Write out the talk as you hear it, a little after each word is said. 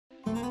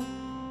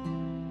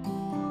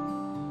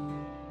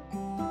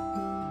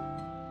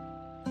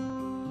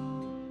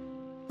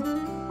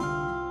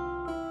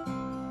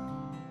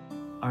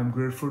I'm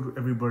grateful to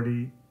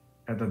everybody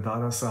at the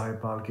Dada Saheb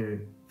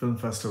Phalke Film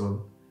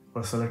Festival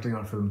for selecting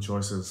our film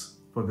choices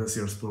for this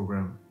year's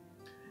program.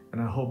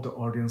 And I hope the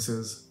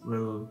audiences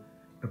will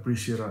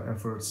appreciate our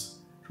efforts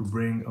to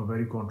bring a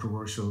very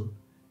controversial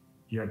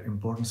yet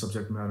important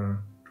subject matter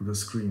to the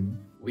screen.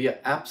 We are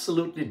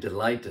absolutely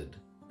delighted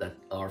that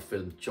our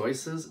film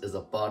choices is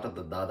a part of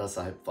the Dada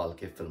Saheb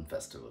Phalke Film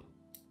Festival.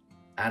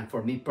 And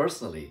for me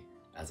personally,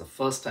 as a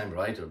first-time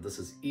writer, this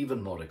is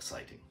even more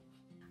exciting.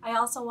 I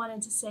also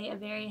wanted to say a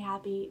very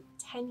happy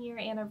 10-year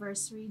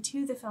anniversary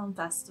to the film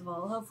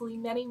festival. Hopefully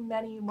many,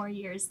 many more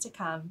years to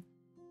come.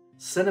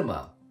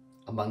 Cinema,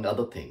 among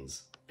other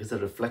things, is a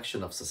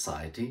reflection of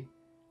society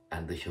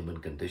and the human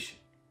condition.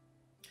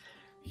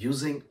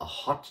 Using a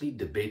hotly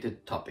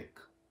debated topic,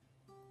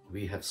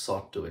 we have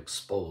sought to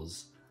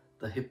expose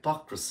the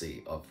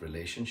hypocrisy of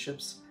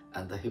relationships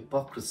and the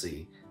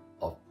hypocrisy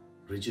of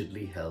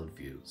rigidly held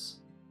views.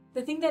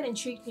 The thing that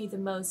intrigued me the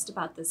most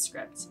about this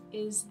script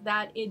is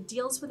that it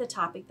deals with a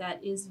topic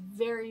that is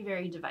very,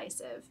 very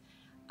divisive,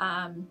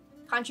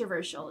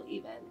 controversial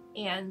even,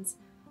 and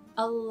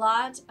a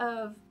lot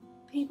of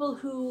people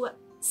who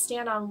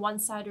stand on one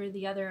side or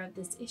the other of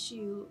this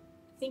issue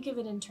think of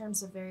it in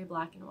terms of very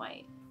black and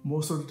white.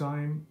 Most of the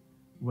time,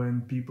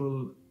 when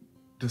people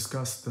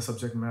discuss the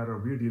subject matter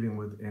we're dealing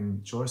with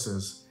in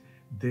choices,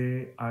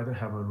 they either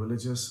have a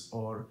religious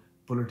or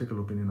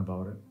political opinion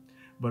about it.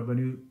 But when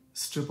you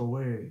strip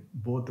away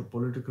both the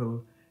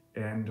political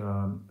and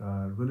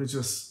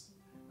religious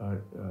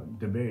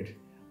debate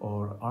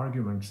or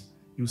arguments,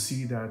 you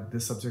see that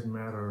this subject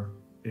matter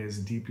is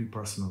deeply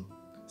personal,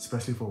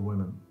 especially for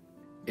women.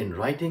 In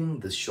writing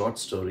this short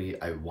story,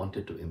 I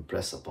wanted to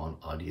impress upon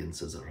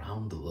audiences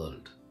around the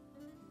world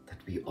that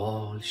we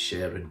all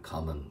share in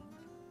common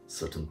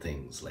certain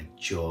things like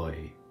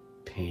joy,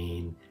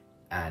 pain,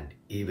 and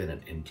even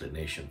an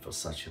inclination for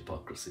such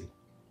hypocrisy.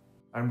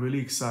 I'm really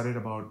excited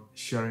about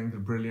sharing the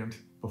brilliant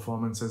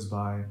performances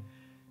by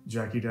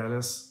Jackie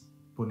Dallas,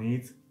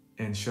 Puneet,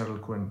 and Cheryl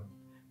Quinn.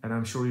 And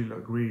I'm sure you'll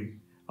agree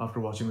after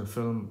watching the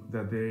film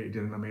that they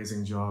did an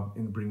amazing job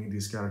in bringing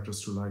these characters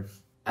to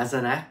life. As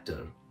an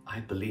actor, I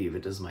believe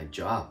it is my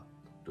job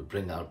to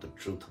bring out the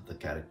truth of the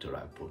character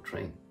I'm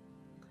portraying.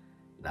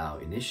 Now,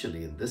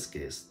 initially in this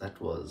case,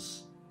 that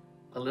was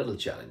a little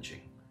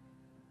challenging.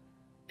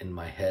 In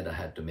my head, I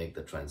had to make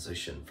the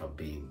transition from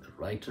being the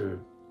writer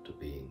to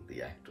being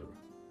the actor.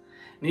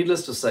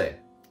 Needless to say,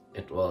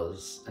 it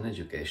was an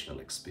educational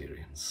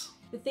experience.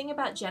 The thing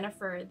about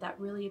Jennifer that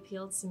really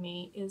appealed to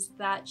me is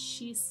that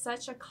she's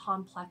such a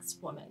complex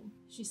woman.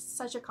 She's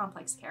such a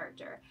complex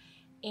character.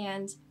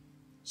 And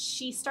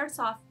she starts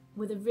off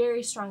with a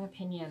very strong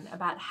opinion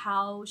about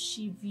how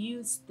she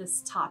views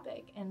this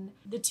topic. And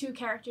the two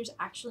characters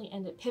actually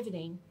end up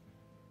pivoting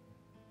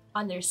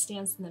on their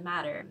stance in the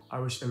matter. I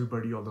wish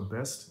everybody all the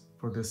best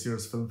for this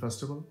year's film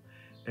festival.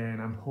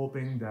 And I'm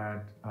hoping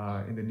that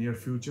in the near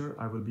future,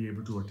 I will be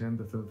able to attend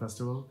the film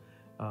festival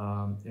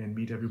and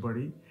meet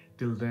everybody.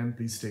 Till then,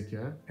 please take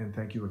care and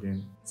thank you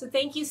again. So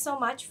thank you so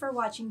much for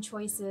watching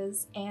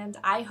Choices, and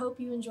I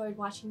hope you enjoyed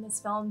watching this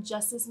film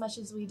just as much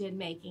as we did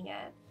making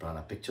it.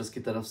 Prana Pictures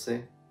की तरफ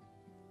से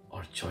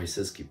और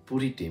Choices की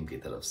पूरी team की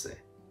तरफ से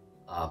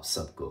आप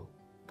सबको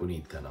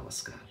पुनीत का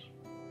नमस्कार.